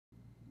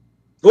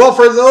Well,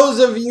 for those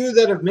of you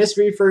that have missed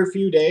me for a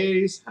few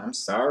days, I'm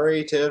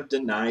sorry to have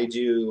denied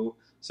you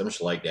some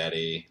Schleich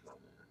Daddy.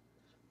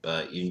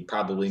 But you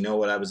probably know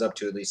what I was up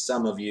to, at least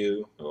some of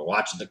you.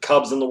 Watching the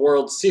Cubs in the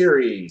World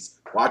Series.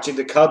 Watching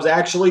the Cubs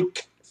actually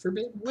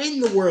win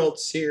the World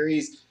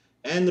Series.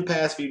 And the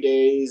past few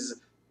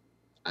days,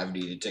 I've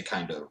needed to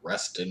kind of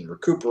rest and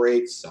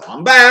recuperate, so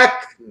I'm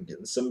back. I'm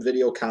getting some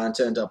video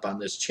content up on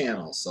this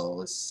channel,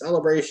 so it's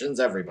celebrations,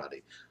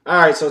 everybody. All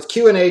right, so it's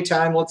Q&A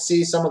time. Let's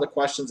see some of the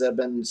questions that have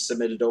been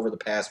submitted over the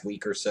past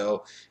week or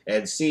so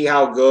and see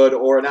how good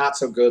or not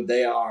so good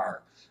they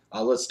are.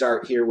 Let's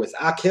start here with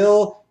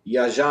Akil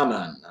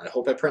Yajaman. I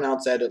hope I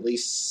pronounced that at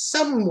least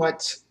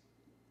somewhat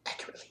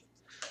accurately.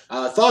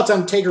 Thoughts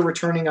on Taker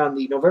returning on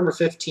the November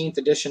 15th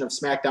edition of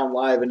SmackDown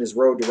Live and his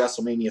road to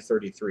WrestleMania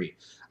 33.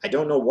 I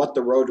don't know what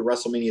the road to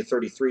WrestleMania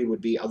 33 would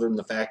be other than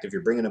the fact if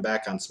you're bringing him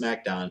back on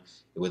SmackDown,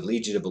 it would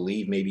lead you to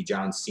believe maybe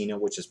John Cena,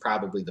 which is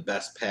probably the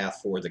best path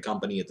for the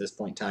company at this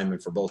point in time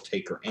and for both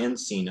Taker and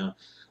Cena.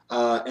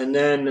 And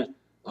then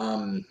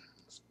it'd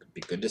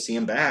be good to see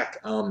him back.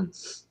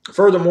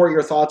 Furthermore,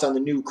 your thoughts on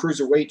the new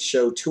Cruiserweight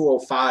show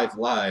 205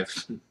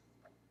 Live.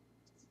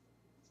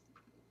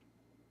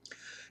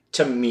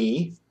 To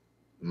me,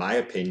 my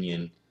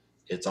opinion,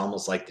 it's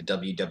almost like the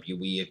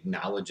WWE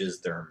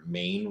acknowledges their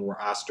main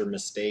roster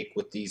mistake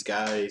with these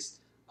guys,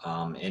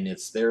 and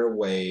it's their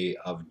way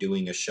of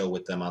doing a show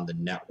with them on the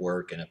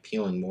network and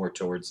appealing more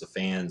towards the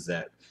fans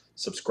that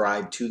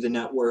subscribe to the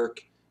network.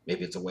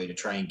 Maybe it's a way to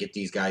try and get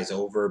these guys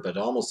over, but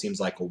it almost seems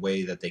like a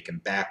way that they can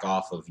back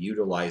off of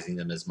utilizing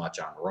them as much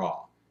on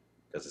Raw,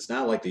 because it's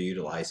not like they're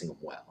utilizing them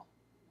well.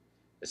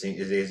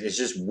 It's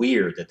just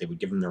weird that they would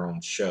give them their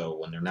own show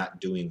when they're not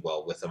doing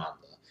well with them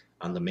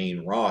on the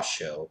main Raw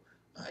show,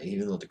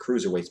 even though the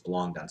Cruiserweights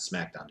belonged on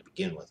SmackDown to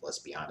begin with, let's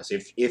be honest.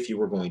 If you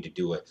were going to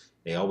do it,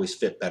 they always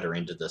fit better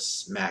into the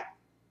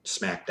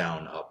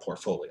SmackDown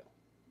portfolio.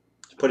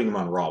 Putting them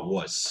on Raw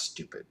was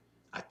stupid.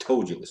 I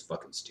told you it was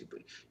fucking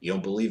stupid. You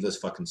don't believe it was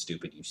fucking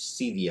stupid. You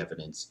see the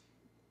evidence.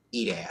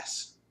 Eat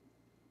ass.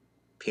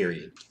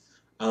 Period.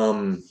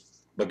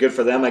 But good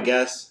for them, I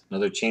guess.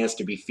 Another chance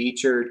to be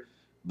featured,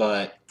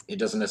 but it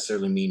doesn't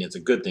necessarily mean it's a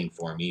good thing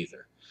for them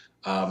either.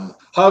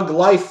 Hug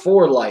Life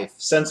for Life.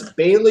 Since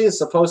Bayley is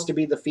supposed to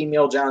be the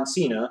female John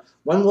Cena,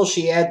 when will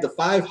she add the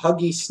 5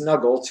 Huggy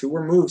Snuggle to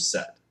her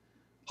moveset?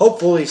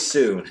 Hopefully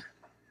soon.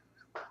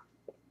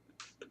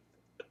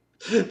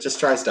 Just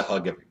tries to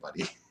hug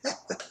everybody.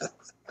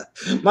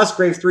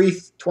 Musgrave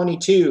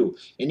 322.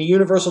 In the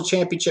Universal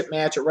Championship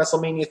match at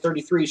WrestleMania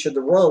 33, should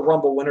the Royal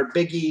Rumble winner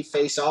Big E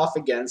face off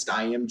against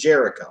I Am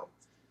Jericho?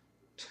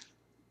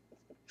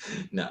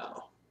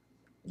 No.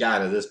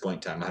 God, at this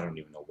point in time, I don't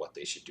even know what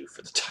they should do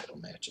for the title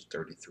match at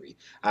 33.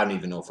 I don't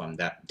even know if I'm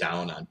that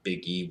down on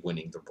Big E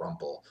winning the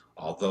Rumble,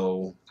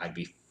 although I'd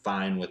be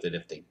fine with it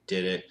if they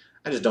did it.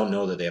 I just don't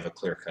know that they have a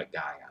clear-cut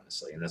guy,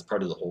 honestly, and that's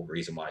part of the whole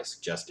reason why I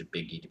suggested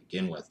Big E to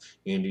begin with.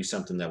 You're going to do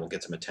something that will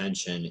get some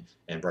attention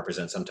and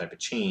represent some type of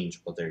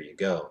change, well, there you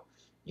go.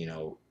 You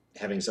know,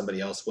 having somebody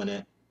else win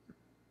it,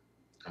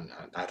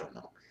 I don't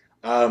know.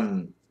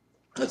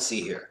 Let's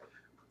see here.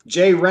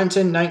 J.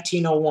 Renton,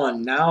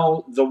 1901.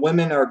 Now the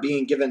women are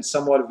being given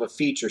somewhat of a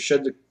feature.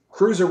 Should the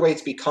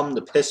cruiserweights become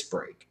the piss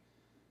break?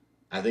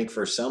 I think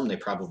for some they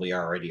probably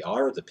already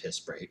are the piss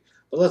break.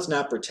 But let's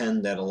not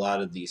pretend that a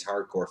lot of these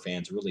hardcore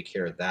fans really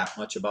care that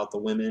much about the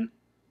women.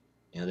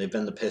 You know, they've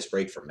been the piss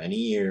break for many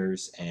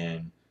years,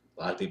 and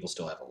a lot of people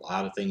still have a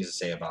lot of things to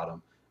say about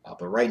them.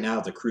 But right now,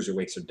 the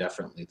cruiserweights are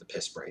definitely the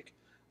piss break.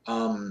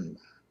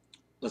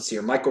 Let's see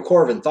here. Michael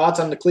Corvin, thoughts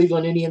on the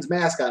Cleveland Indians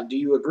mascot? Do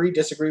you agree,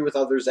 disagree with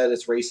others that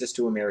it's racist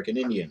to American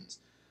Indians?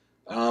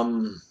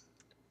 You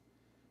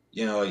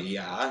know,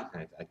 yeah,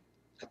 I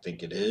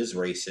think it is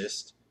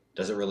racist.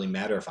 Does it really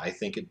matter if I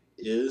think it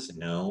is?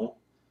 No.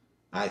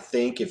 I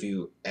think if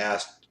you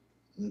asked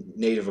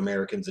Native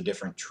Americans of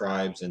different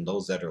tribes and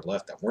those that are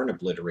left that weren't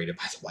obliterated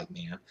by the white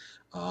man,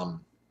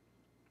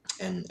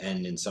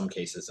 and in some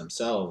cases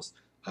themselves,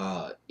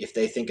 if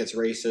they think it's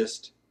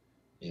racist,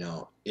 you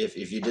know,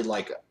 if you did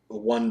like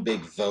one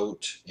big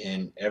vote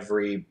and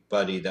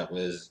everybody that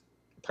was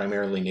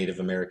primarily Native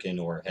American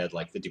or had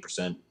like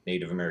 50%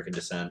 Native American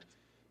descent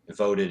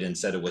voted and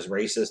said it was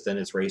racist, then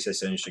it's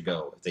racist and it should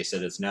go. If they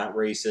said it's not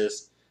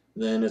racist,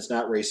 then it's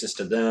not racist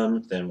to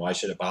them, then why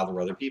should it bother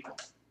other people?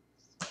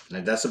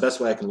 And that's the best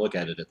way I can look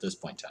at it at this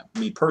point in time.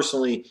 Me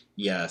personally,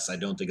 yes, I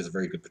don't think it's a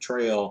very good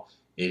portrayal.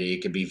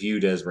 It can be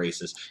viewed as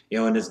racist, you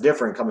know, and it's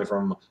different coming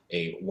from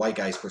a white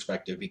guy's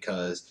perspective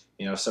because,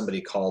 you know,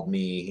 somebody called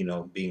me, you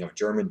know, being of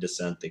German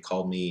descent, they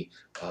called me,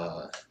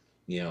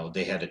 you know,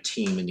 they had a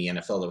team in the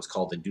NFL that was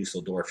called the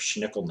Dusseldorf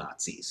Schnickel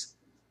Nazis.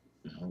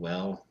 You know,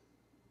 well,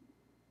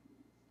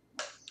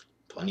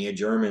 plenty of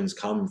Germans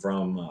come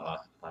from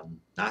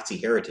Nazi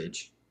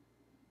heritage,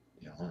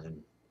 you know,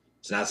 and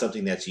it's not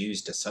something that's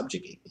used to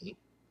subjugate me.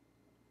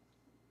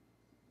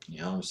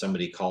 You know, if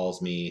somebody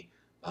calls me,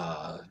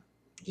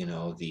 you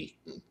know,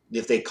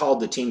 if they called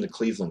the team the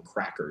Cleveland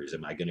Crackers,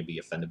 am I going to be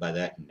offended by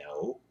that?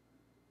 No,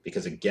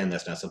 because again,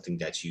 that's not something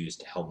that's used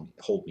to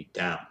hold me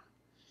down.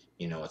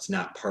 It's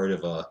not part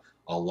of a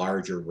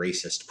larger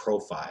racist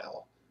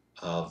profile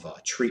of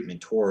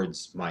treatment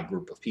towards my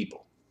group of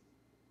people.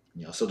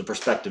 So the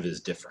perspective is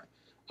different.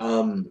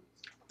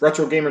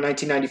 Retro Gamer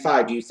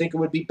 1995, do you think it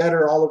would be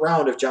better all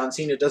around if John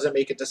Cena doesn't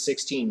make it to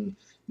 16?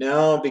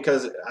 No,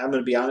 because I'm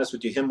going to be honest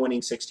with you, him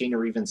winning 16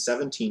 or even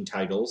 17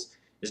 titles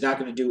is not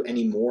going to do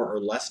any more or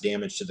less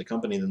damage to the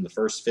company than the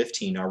first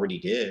 15 already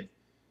did.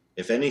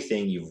 If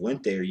anything, you've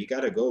went there, you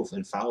got to go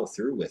and follow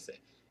through with it.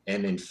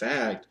 And in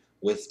fact,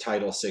 with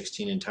Title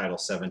 16 and Title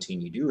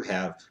 17, you do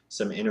have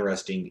some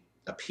interesting,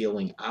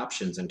 appealing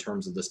options in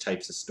terms of the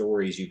types of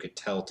stories you could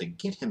tell to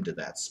get him to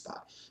that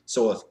spot.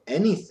 So if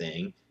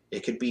anything,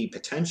 it could be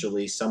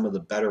potentially some of the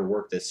better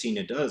work that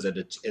Cena does at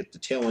the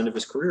tail end of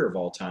his career of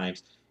all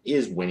times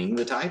is winning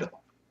the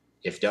title.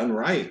 If done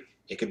right,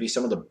 it could be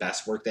some of the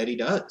best work that he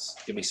does.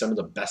 It could be some of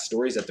the best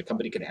stories that the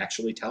company could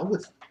actually tell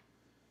with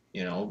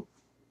him.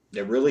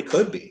 It really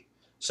could be.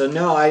 So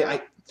no,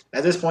 I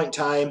at this point in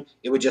time,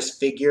 it would just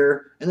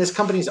figure, and this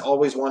company's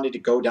always wanted to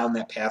go down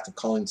that path of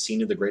calling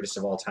Cena the greatest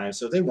of all time.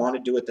 So if they want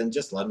to do it, then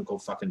just let them go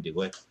fucking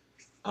do it.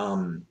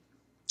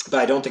 But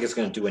I don't think it's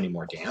going to do any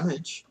more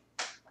damage.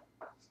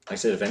 Like I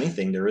said, if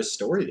anything, there is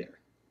story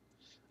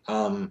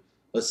there.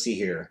 Let's see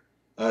here.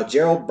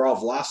 Gerald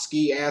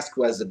Brovlovsky asked,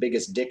 who has the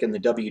biggest dick in the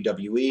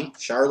WWE?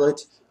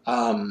 Charlotte.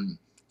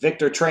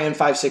 Victor Tran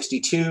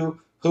 562.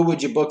 Who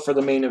would you book for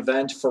the main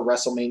event for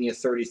WrestleMania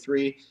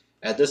 33?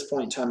 At this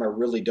point in time, I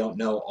really don't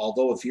know.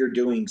 Although if you're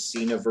doing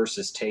Cena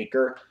versus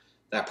Taker,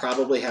 that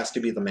probably has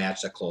to be the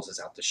match that closes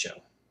out the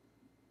show.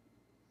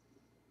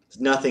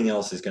 Nothing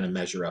else is going to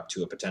measure up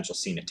to a potential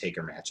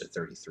Cena-Taker match at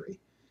 33.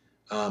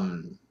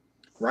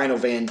 Rhino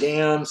Van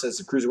Dam says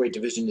the Cruiserweight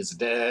division is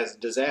a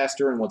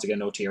disaster, and once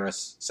again,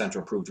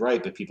 OTRSCentral proved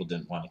right, but people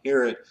didn't want to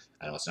hear it.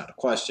 I know it's not a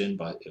question,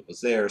 but it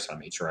was there, so I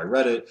made sure I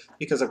read it,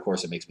 because of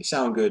course it makes me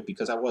sound good,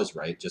 because I was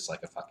right, just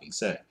like I fucking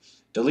said.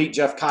 Delete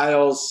Jeff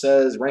Kyles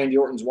says Randy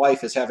Orton's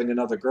wife is having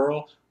another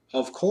girl.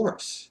 Of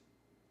course.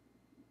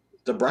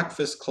 The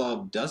Breakfast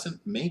Club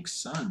doesn't make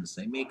sons,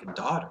 they make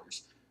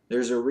daughters.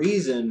 There's a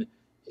reason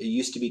it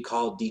used to be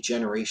called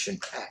Degeneration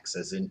X,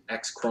 as in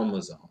X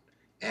chromosome.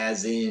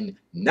 As in,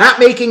 not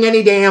making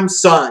any damn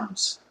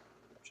sons.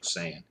 Just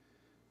saying.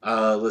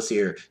 Let's see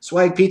here.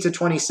 Swag Pizza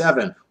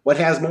 27. What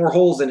has more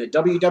holes in it?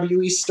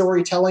 WWE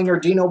storytelling or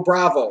Dino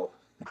Bravo?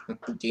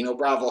 Dino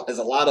Bravo has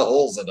a lot of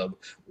holes in him.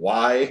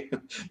 Why?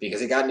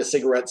 Because he got into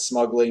cigarette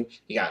smuggling.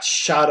 He got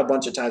shot a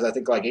bunch of times. I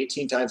think like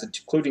 18 times,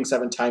 including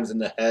 7 times in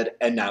the head.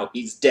 And now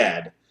he's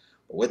dead.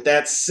 But with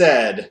that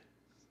said,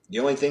 the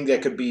only thing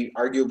that could be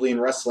arguably in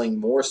wrestling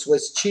more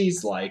Swiss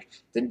cheese-like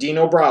than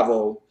Dino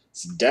Bravo's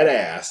dead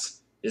ass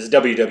is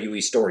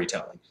WWE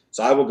storytelling.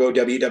 So I will go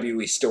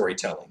WWE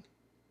storytelling.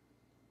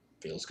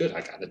 Feels good. I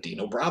got a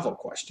Dino Bravo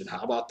question. How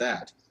about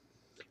that?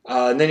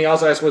 And then he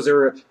also asked, was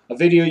there a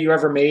video you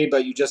ever made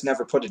but you just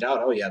never put it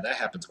out? Oh yeah, that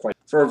happens quite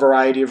for a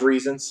variety of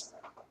reasons.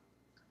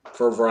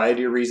 For a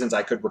variety of reasons,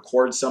 I could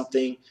record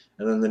something,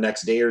 and then the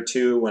next day or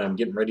two when I'm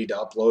getting ready to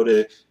upload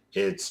it,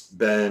 it's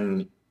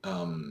been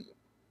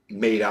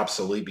made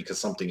obsolete because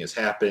something has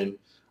happened.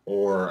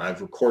 Or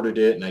I've recorded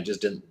it and I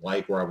just didn't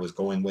like where I was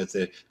going with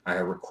it. I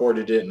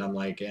recorded it and I'm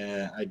like,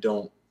 I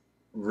don't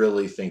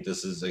really think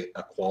this is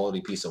a quality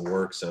piece of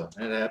work. So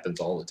that happens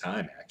all the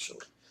time,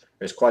 actually.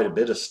 There's quite a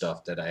bit of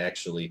stuff that I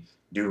actually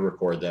do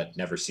record that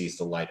never sees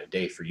the light of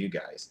day for you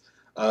guys.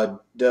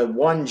 The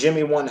one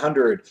Jimmy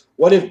 100.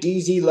 What if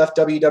DZ left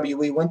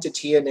WWE, went to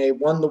TNA,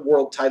 won the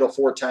world title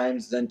 4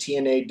 times, then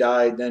TNA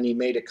died, then he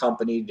made a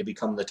company to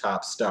become the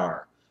top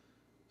star?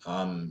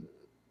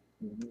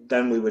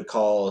 Then we would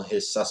call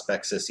his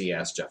suspect sissy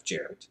ass Jeff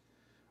Jarrett.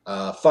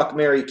 Fuck,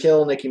 marry,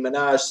 kill Nicki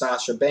Minaj,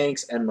 Sasha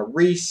Banks, and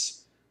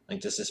Maurice. I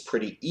think this is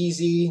pretty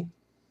easy.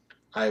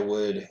 I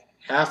would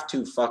have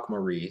to fuck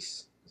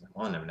Maurice.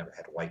 1, I've never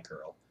had a white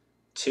girl.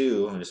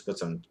 2, I'm just put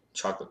some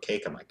chocolate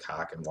cake on my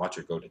cock and watch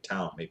her go to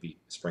town. Maybe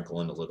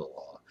sprinkle in a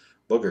little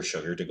booger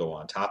sugar to go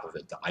on top of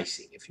it, the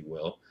icing, if you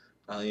will.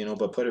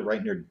 But put it right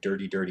in your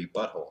dirty, dirty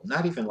butthole.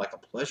 Not even like a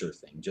pleasure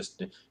thing.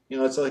 Just,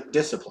 it's like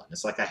discipline.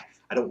 It's like I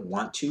don't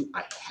want to.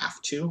 I have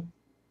to.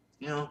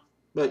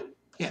 But,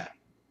 yeah.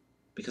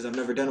 Because I've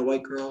never done a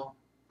white girl,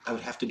 I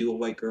would have to do a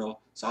white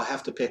girl. So I'll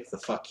have to pick the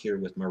fuck here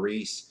with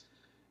Maurice.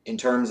 In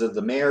terms of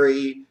the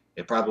marry,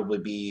 it'd probably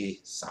be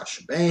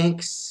Sasha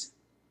Banks.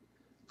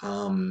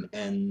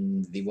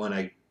 And the one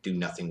I do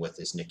nothing with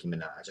is Nicki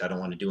Minaj. I don't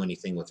want to do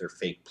anything with her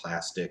fake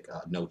plastic,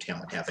 no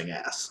talent having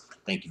ass.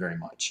 Thank you very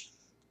much.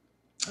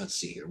 Let's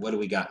see here. What do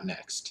we got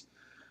next?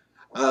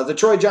 The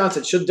Troy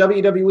Johnson. Should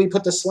WWE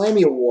put the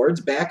Slammy Awards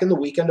back in the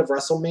weekend of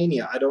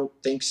WrestleMania? I don't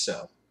think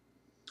so.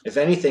 If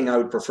anything, I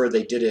would prefer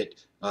they did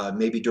it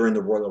maybe during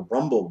the Royal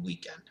Rumble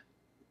weekend.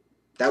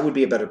 That would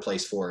be a better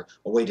place for it.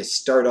 A way to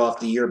start off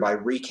the year by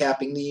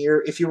recapping the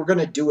year. If you were going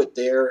to do it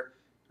there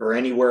or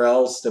anywhere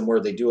else than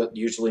where they do it,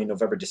 usually in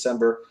November,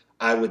 December,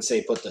 I would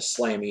say put the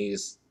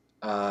Slammies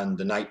on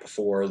the night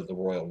before the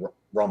Royal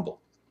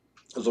Rumble.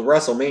 Because the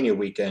WrestleMania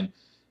weekend,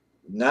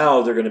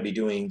 Now they're going to be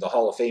doing the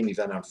Hall of Fame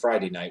event on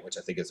Friday night, which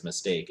I think is a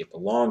mistake. It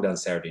belonged on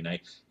Saturday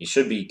night. You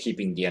should be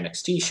keeping the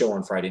NXT show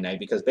on Friday night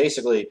because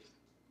basically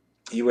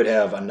you would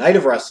have a night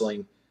of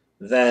wrestling,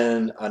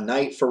 then a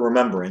night for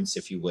remembrance,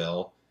 if you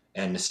will,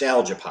 and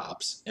nostalgia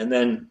pops, and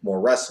then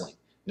more wrestling.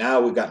 Now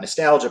we've got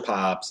nostalgia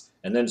pops,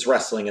 and then it's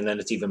wrestling, and then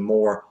it's even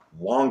more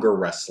longer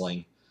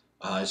wrestling.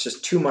 It's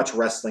just too much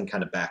wrestling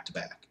kind of back to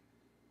back.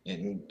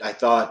 And I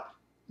thought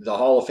the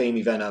Hall of Fame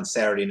event on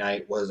Saturday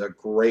night was a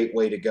great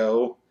way to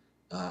go.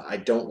 I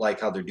don't like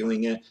how they're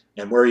doing it.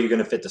 And where are you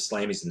going to fit the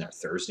Slammies in there?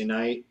 Thursday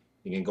night?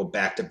 You can go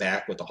back to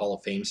back with the Hall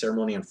of Fame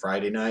ceremony on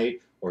Friday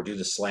night, or do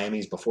the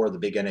Slammies before the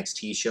big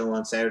NXT show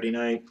on Saturday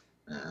night.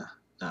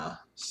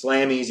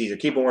 Slammies, either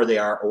keep them where they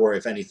are, or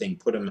if anything,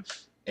 put them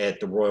at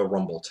the Royal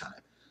Rumble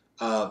time.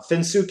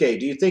 Finsuke,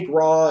 do you think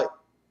Raw,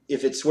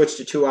 if it switched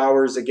to 2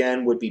 hours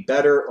again, would be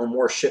better or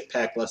more shit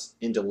packed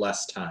into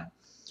less time?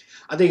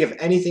 I think if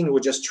anything, it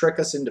would just trick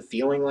us into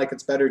feeling like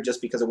it's better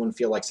just because it wouldn't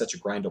feel like such a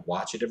grind to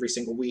watch it every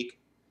single week.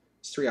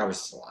 3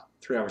 hours is a lot.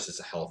 3 hours is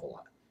a hell of a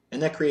lot.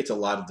 And that creates a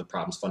lot of the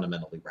problems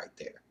fundamentally right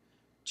there.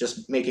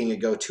 Just making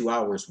it go 2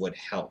 hours would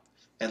help,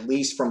 at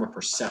least from a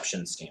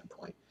perception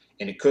standpoint.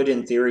 And it could,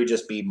 in theory,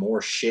 just be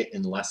more shit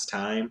in less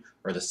time,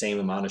 or the same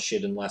amount of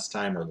shit in less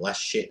time, or less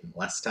shit in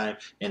less time.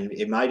 And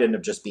it might end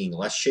up just being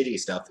less shitty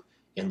stuff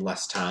in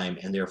less time,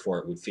 and therefore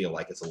it would feel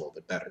like it's a little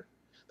bit better.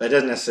 That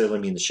doesn't necessarily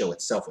mean the show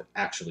itself would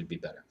actually be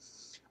better.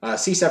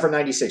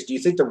 C796, do you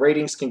think the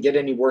ratings can get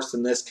any worse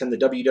than this? Can the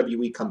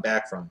WWE come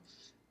back from?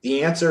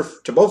 The answer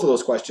to both of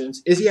those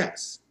questions is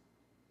yes.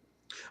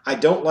 I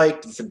don't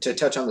like, to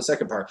touch on the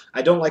second part,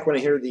 I don't like when I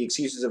hear the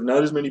excuses of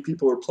not as many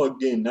people are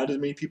plugged in, not as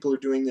many people are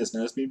doing this,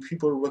 not as many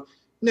people are...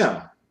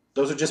 No,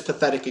 those are just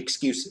pathetic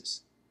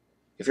excuses.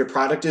 If your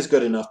product is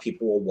good enough,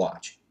 people will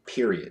watch.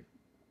 Period.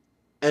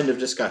 End of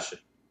discussion.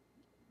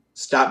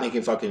 Stop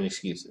making fucking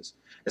excuses.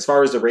 As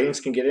far as the ratings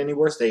can get any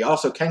worse, they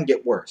also can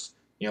get worse.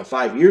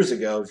 5 years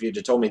ago, if you'd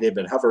have told me they'd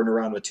been hovering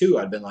around with 2,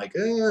 I'd been like,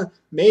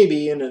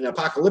 maybe in an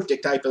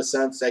apocalyptic type of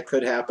sense that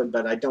could happen,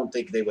 but I don't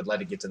think they would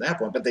let it get to that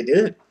point. But they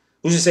did.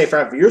 Who's to say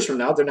 5 years from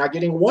now they're not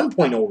getting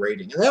 1.0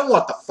 rating? And then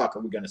what the fuck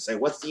are we going to say?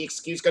 What's the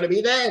excuse going to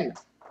be then?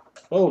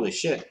 Holy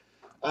shit.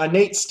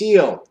 Nate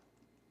Steele.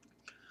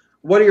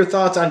 What are your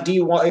thoughts on D.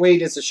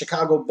 Wade as a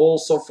Chicago Bull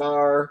so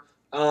far?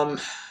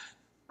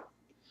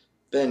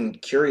 Been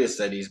curious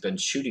that he's been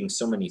shooting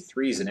so many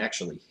threes and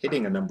actually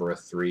hitting a number of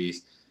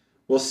threes.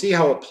 We'll see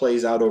how it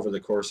plays out over the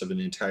course of an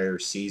entire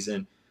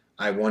season.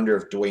 I wonder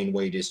if Dwayne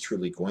Wade is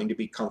truly going to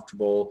be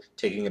comfortable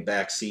taking a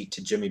back seat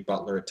to Jimmy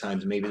Butler at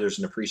times. Maybe there's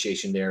an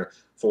appreciation there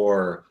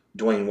for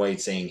Dwayne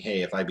Wade saying,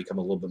 hey, if I become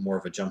a little bit more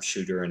of a jump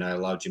shooter and I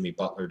allow Jimmy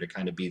Butler to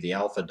kind of be the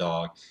alpha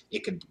dog,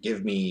 it could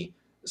give me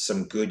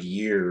some good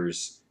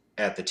years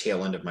at the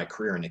tail end of my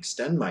career and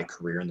extend my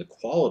career and the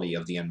quality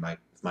of the end of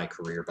my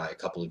career by a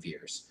couple of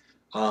years.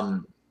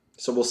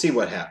 So we'll see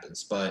what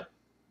happens, but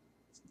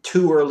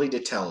too early to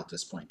tell at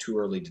this point. Too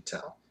early to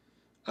tell.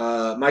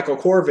 Michael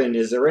Corvin,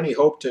 is there any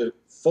hope to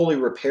fully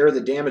repair the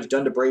damage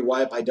done to Bray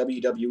Wyatt by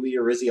WWE,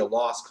 or is he a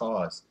lost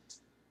cause?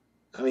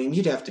 I mean,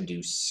 you'd have to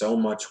do so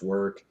much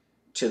work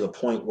to the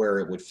point where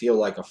it would feel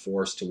like a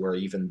force to where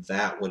even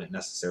that wouldn't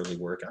necessarily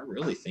work. I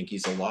really think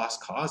he's a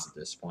lost cause at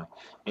this point.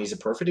 And he's a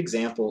perfect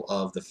example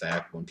of the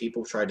fact when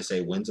people try to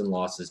say wins and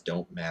losses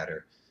don't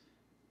matter.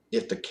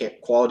 If the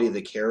quality of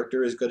the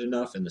character is good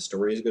enough and the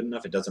story is good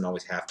enough, it doesn't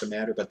always have to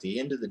matter. But at the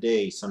end of the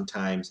day,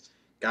 sometimes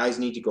guys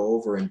need to go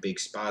over in big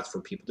spots for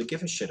people to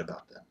give a shit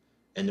about them.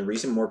 And the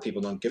reason more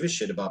people don't give a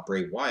shit about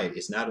Bray Wyatt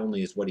is not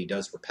only is what he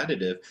does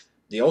repetitive,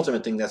 the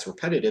ultimate thing that's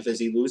repetitive is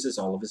he loses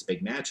all of his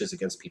big matches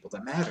against people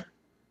that matter.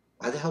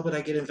 Why the hell would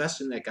I get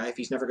invested in that guy if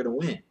he's never going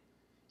to win?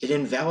 It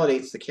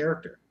invalidates the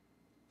character.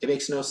 It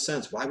makes no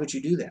sense. Why would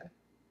you do that?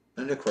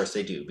 And of course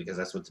they do, because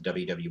that's what the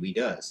WWE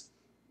does.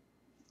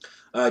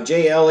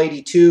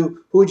 JL82,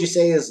 who would you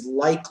say is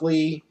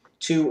likely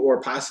to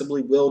or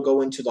possibly will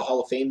go into the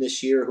Hall of Fame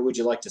this year? Who would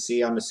you like to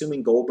see? I'm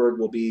assuming Goldberg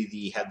will be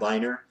the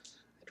headliner.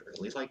 I'd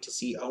really like to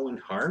see Owen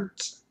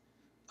Hart.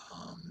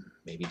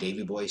 Maybe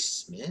Davey Boy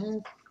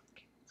Smith.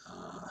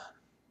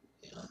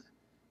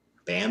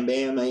 Bam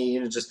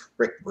Bam. Just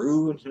Rick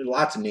Rude.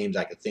 Lots of names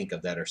I could think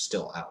of that are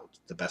still out, to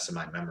the best of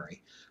my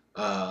memory.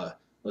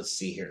 Let's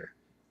see here.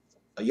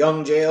 A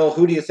young JL,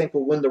 who do you think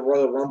will win the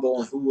Royal Rumble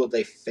and who will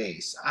they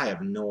face? I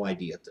have no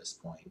idea at this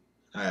point.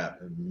 I have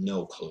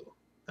no clue.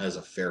 That is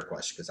a fair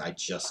question because I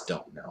just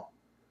don't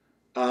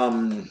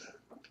know.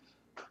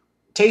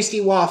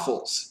 Tasty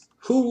Waffles.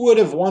 Who would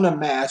have won a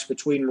match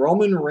between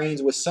Roman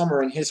Reigns with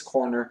Summer in his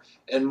corner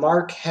and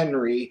Mark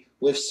Henry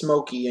with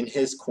Smokey in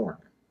his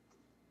corner?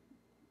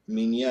 I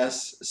mean,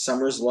 yes,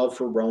 Summer's love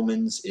for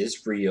Romans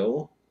is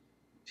real,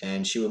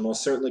 and she would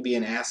most certainly be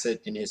an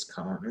asset in his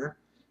corner.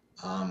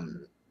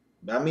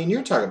 I mean,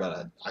 you're talking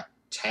about a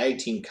tag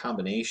team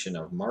combination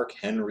of Mark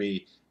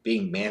Henry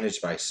being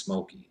managed by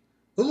Smokey.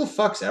 Who the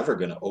fuck's ever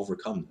going to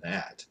overcome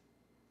that?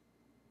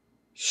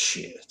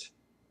 Shit.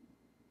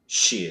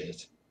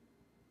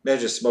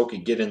 Imagine Smokey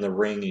get in the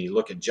ring and you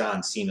look at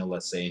John Cena,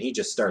 let's say, and he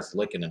just starts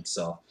licking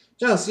himself.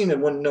 John Cena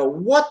wouldn't know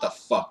what the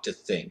fuck to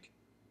think.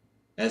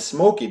 And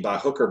Smokey, by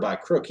hook or by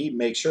crook, he'd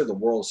make sure the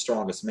world's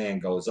strongest man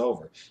goes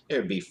over.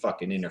 There'd be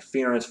fucking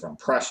interference from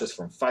Precious,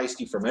 from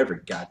Feisty, from every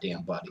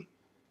goddamn buddy.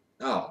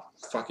 Oh,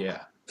 fuck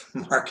yeah.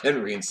 Mark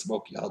Henry and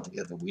Smokey all day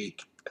of the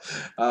week.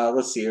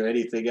 Let's see here.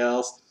 Anything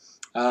else?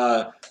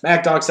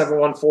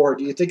 MacDog714,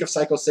 do you think if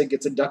Psycho Sid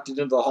gets inducted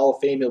into the Hall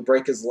of Fame, he'll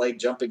break his leg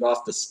jumping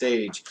off the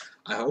stage?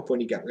 I hope when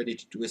he got ready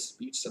to do his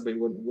speech, somebody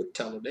wouldn't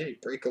tell him, hey,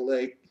 break a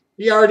leg.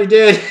 He already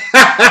did.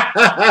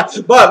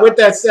 But with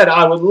that said,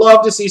 I would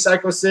love to see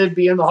Psycho Sid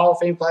be in the Hall of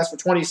Fame class for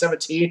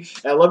 2017.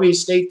 And let me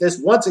state this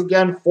once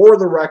again for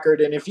the record.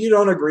 And if you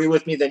don't agree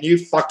with me, then you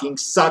fucking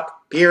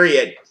suck,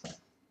 period.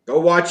 Go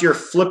watch your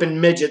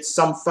flippin' midgets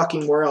some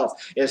fucking where else.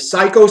 If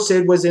Psycho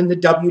Sid was in the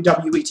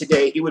WWE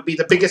today, he would be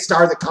the biggest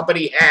star the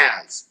company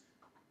has.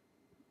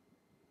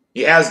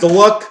 He has the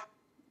look.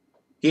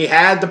 He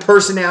had the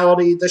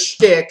personality, the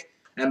shtick.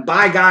 And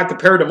by God,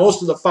 compared to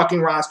most of the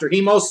fucking roster,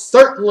 he most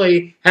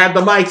certainly had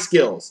the mic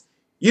skills.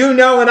 You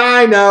know and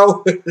I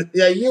know.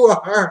 Yeah, you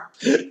are.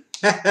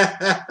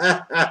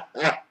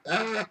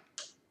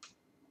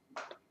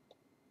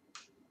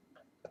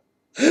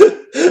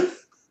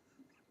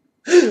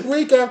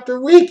 Week after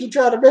week, you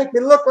try to make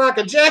me look like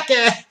a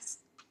jackass.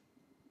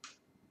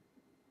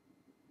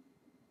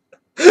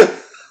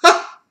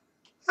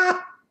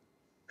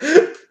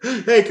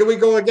 Hey, can we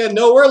go again?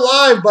 No, we're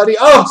live, buddy.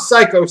 Oh,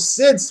 Psycho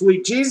Sid,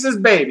 sweet Jesus,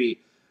 baby.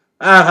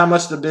 How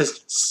much the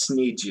business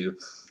needs you.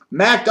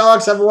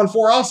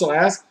 MacDog714 also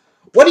asks,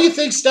 what do you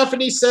think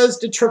Stephanie says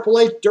to Triple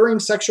H during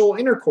sexual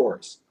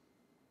intercourse?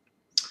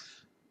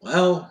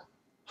 Well,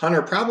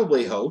 Hunter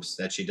probably hopes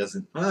that she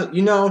doesn't... let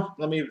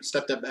me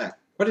step that back.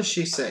 What does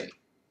she say?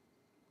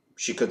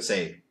 She could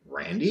say,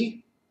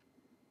 Randy?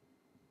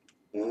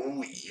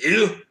 Ooh,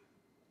 you?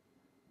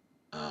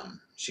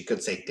 She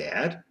could say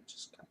Dad, which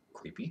is kind of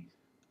creepy.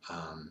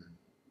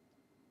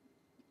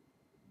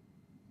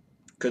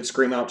 Could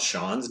scream out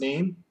Sean's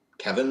name,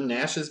 Kevin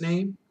Nash's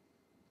name.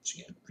 Which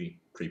again, pretty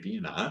creepy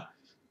and odd.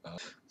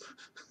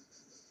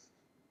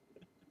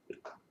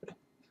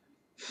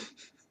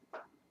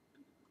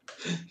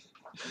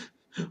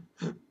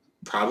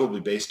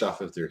 Probably based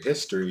off of their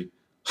history.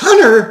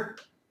 Hunter!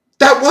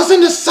 That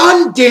wasn't a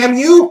son, damn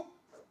you!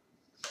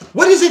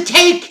 What does it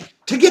take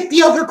to get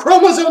the other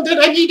chromosome that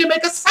I need to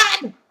make a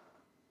son?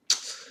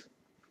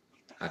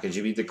 How could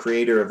you be the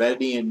creator of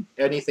anything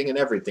and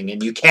everything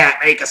and you can't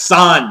make a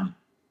son?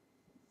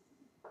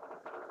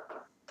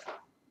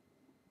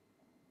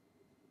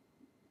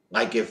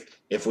 Like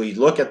if we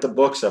look at the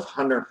books of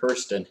Hunter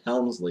Hearst and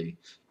Helmsley,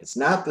 it's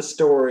not the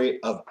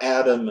story of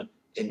Adam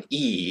and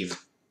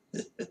Eve.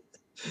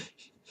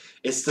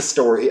 It's the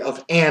story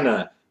of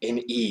Anna and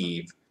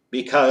Eve.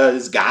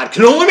 Because God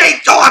can only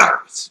make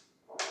daughters!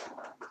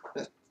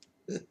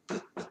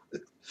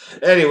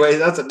 Anyway,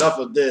 that's enough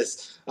of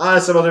this.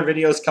 Some other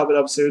videos coming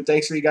up soon.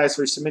 Thanks for you guys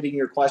for submitting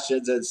your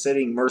questions and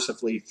sitting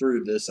mercifully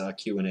through this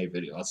Q&A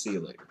video. I'll see you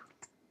later.